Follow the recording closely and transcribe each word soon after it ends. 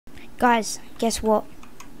Guys, guess what?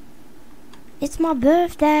 It's my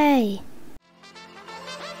birthday!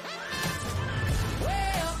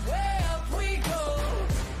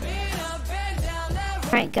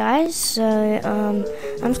 Alright guys, so I'm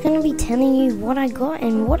just going to be telling you what I got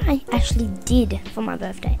and what I actually did for my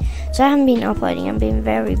birthday. So I haven't been uploading, I've been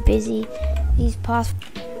very busy these past...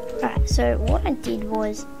 Alright, so what I did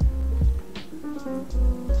was...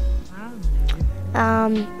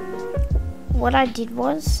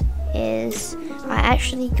 I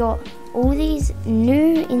actually got all these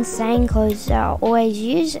new insane clothes that I always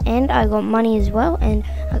use, and I got money as well, and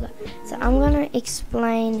so I'm gonna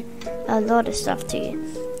explain a lot of stuff to you.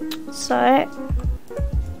 So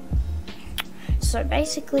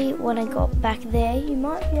basically what I got back there, you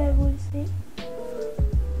might be able to see,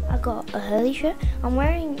 I got a Hurley shirt. I'm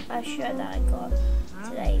wearing a shirt that I got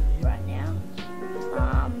today right now.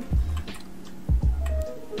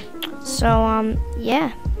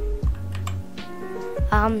 Yeah.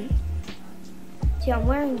 So I'm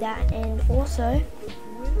wearing that, and also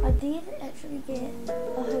I did actually get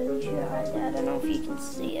a Hurley shirt right there. I don't know if you can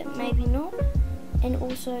see it, maybe not. And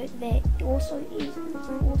also there also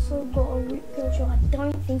got a Rip Curl shirt. I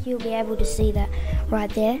don't think you'll be able to see that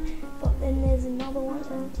right there. But then there's another one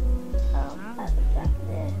at the back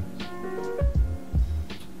there.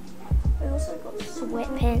 I also got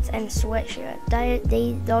sweatpants and sweatshirt.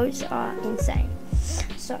 Those are insane.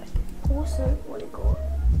 So also what I got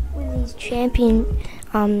with these Champion,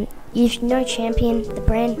 if you know Champion, the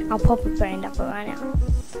brand, I'll pop a brand up right now.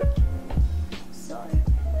 So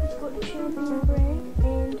we've got the Champion brand,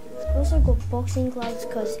 and we also got boxing gloves,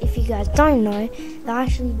 because if you guys don't know, they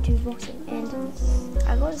actually do boxing. And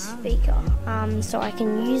I got a speaker, so I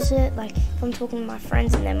can use it, like if I'm talking to my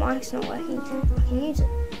friends and their mic's not working, I can use it.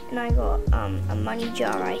 And I got a money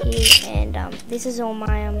jar right here, and this is all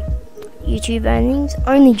my YouTube earnings.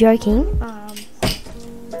 Only joking. I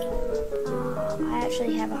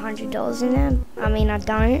actually have $100 in there. I mean, I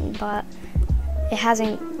don't, but it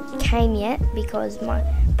hasn't came yet because my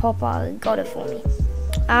papa got it for me.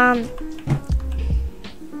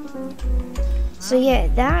 So yeah,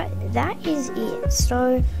 that is it.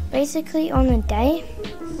 So basically on the day,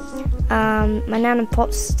 my nan and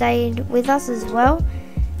pop stayed with us as well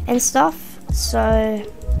and stuff. So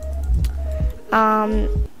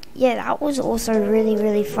yeah, that was also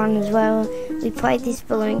really fun as well. We played this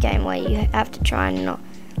balloon game where you have to try and not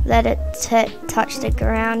let it touch the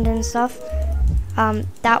ground and stuff.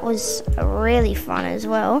 That was really fun as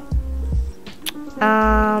well.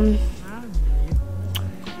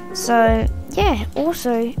 So yeah,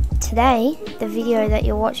 also today, the video that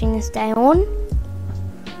you're watching this day on,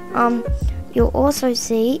 you'll also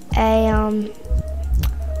see I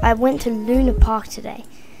went to Luna Park today.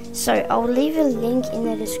 So I'll leave a link in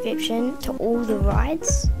the description to all the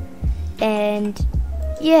rides, and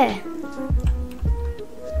yeah.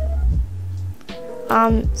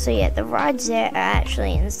 So yeah, the rides there are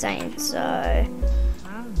actually insane. So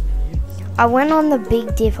I went on the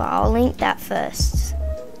Big Dipper. I'll link that first,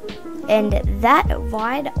 and that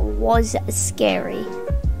ride was scary.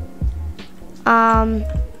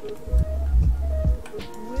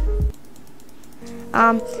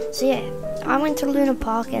 So yeah, I went to Luna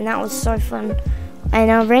Park, and that was so fun,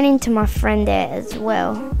 and I ran into my friend there as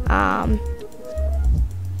well.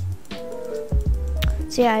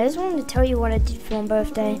 So yeah, I just wanted to tell you what I did for my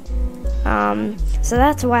birthday. So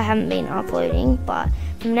that's why I haven't been uploading, but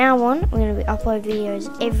from now on, I'm going to upload videos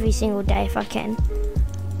every single day if I can.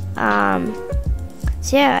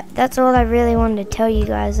 So yeah, that's all I really wanted to tell you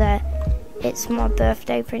guys, that it's my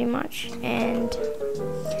birthday pretty much, and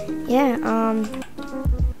yeah,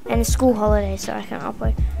 and it's school holiday, so I can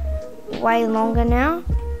upload way longer now.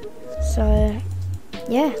 So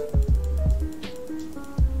yeah.